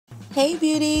Hey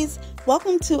beauties!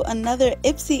 Welcome to another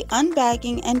Ipsy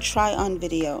unbagging and try on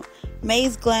video.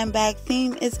 May's Glam Bag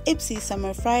theme is Ipsy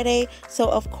Summer Friday, so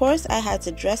of course I had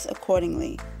to dress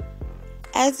accordingly.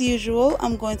 As usual,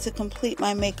 I'm going to complete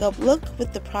my makeup look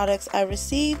with the products I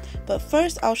received, but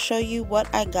first I'll show you what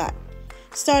I got.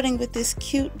 Starting with this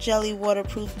cute jelly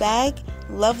waterproof bag,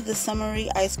 love the summery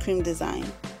ice cream design.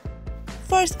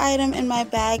 First item in my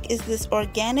bag is this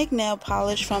organic nail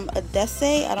polish from Adesse,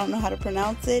 I don't know how to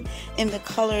pronounce it, in the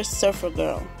color Surfer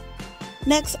Girl.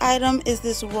 Next item is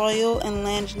this Royal and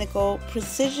Langnickle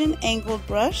precision angled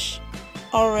brush,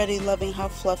 already loving how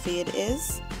fluffy it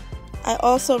is. I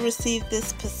also received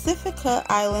this Pacifica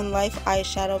Island Life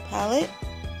eyeshadow palette,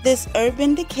 this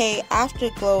Urban Decay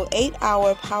AfterGlow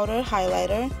 8-hour powder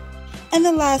highlighter, and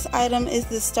the last item is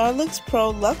the Starlooks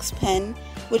Pro Luxe pen,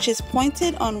 which is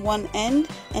pointed on one end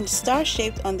and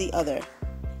star-shaped on the other.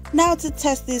 Now to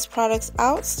test these products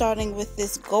out, starting with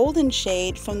this golden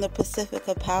shade from the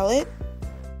Pacifica palette.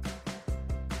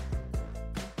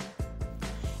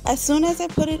 As soon as I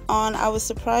put it on, I was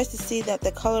surprised to see that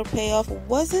the color payoff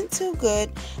wasn't too good.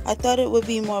 I thought it would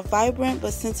be more vibrant,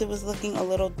 but since it was looking a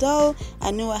little dull,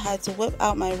 I knew I had to whip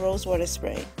out my rose water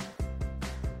spray.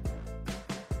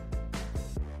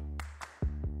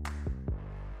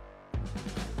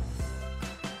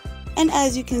 And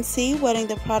as you can see, wetting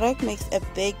the product makes a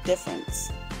big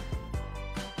difference.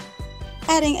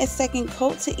 Adding a second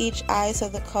coat to each eye so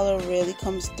the color really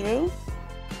comes through.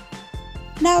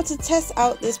 Now to test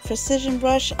out this precision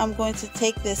brush, I'm going to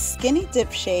take this skinny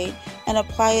dip shade and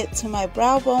apply it to my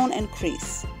brow bone and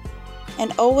crease.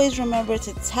 And always remember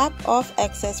to tap off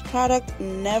excess product,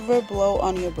 never blow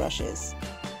on your brushes.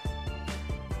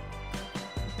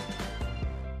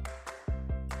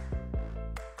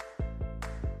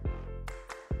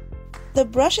 The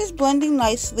brush is blending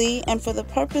nicely, and for the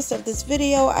purpose of this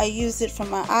video I used it for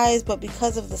my eyes, but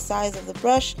because of the size of the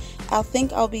brush, I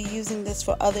think I'll be using this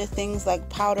for other things like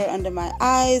powder under my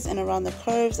eyes and around the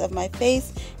curves of my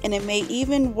face, and it may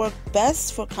even work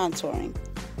best for contouring.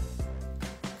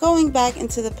 Going back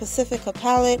into the Pacifica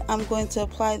palette, I'm going to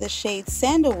apply the shade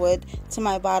Sandalwood to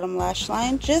my bottom lash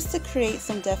line just to create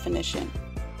some definition.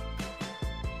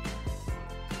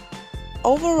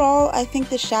 Overall, I think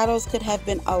the shadows could have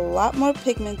been a lot more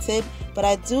pigmented, but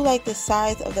I do like the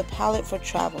size of the palette for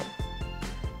travel.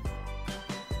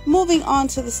 Moving on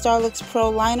to the Starlooks Pro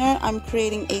liner, I'm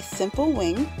creating a simple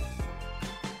wing.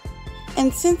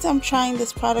 And since I'm trying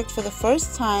this product for the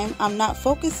first time, I'm not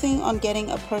focusing on getting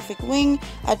a perfect wing,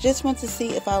 I just want to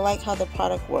see if I like how the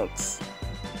product works.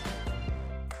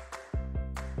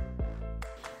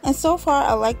 And so far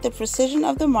I like the precision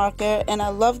of the marker, and I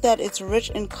love that it's rich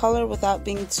in color without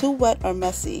being too wet or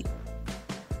messy.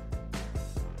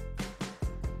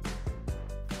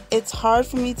 It's hard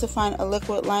for me to find a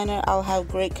liquid liner I'll have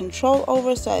great control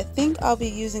over, so I think I'll be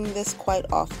using this quite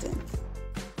often.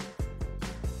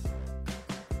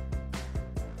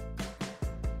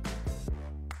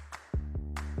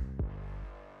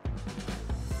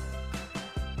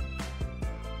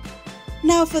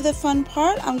 Now for the fun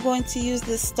part, I'm going to use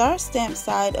the star stamp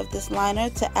side of this liner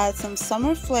to add some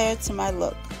summer flair to my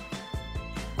look.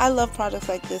 I love products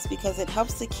like this because it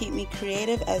helps to keep me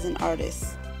creative as an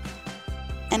artist.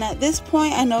 And at this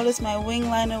point I noticed my wing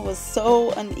liner was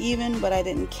so uneven, but I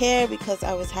didn't care because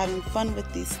I was having fun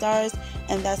with these stars,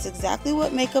 and that's exactly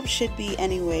what makeup should be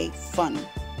anyway, fun.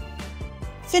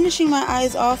 Finishing my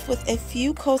eyes off with a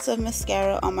few coats of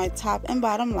mascara on my top and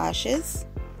bottom lashes.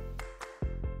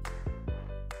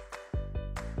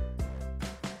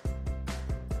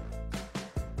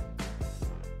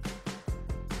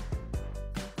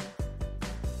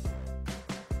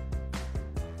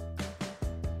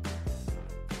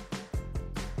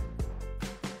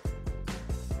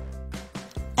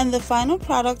 And the final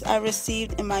product I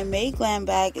received in my May Glam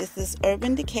bag is this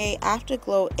Urban Decay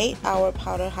AfterGlow 8-hour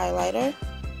powder highlighter.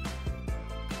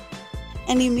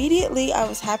 And immediately I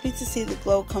was happy to see the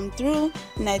glow come through,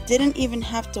 and I didn't even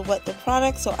have to wet the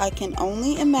product, so I can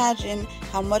only imagine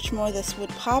how much more this would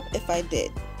pop if I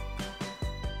did.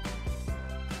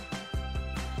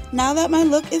 Now that my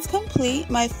look is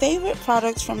complete, my favorite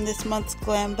products from this month's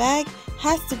Glam bag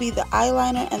has to be the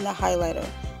eyeliner and the highlighter.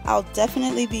 I'll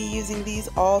definitely be using these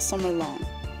all summer long.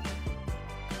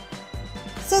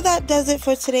 So that does it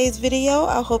for today's video.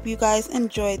 I hope you guys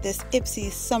enjoyed this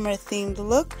Ipsy summer themed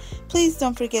look. Please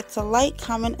don't forget to like,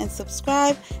 comment, and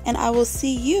subscribe, and I will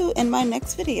see you in my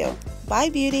next video. Bye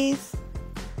beauties!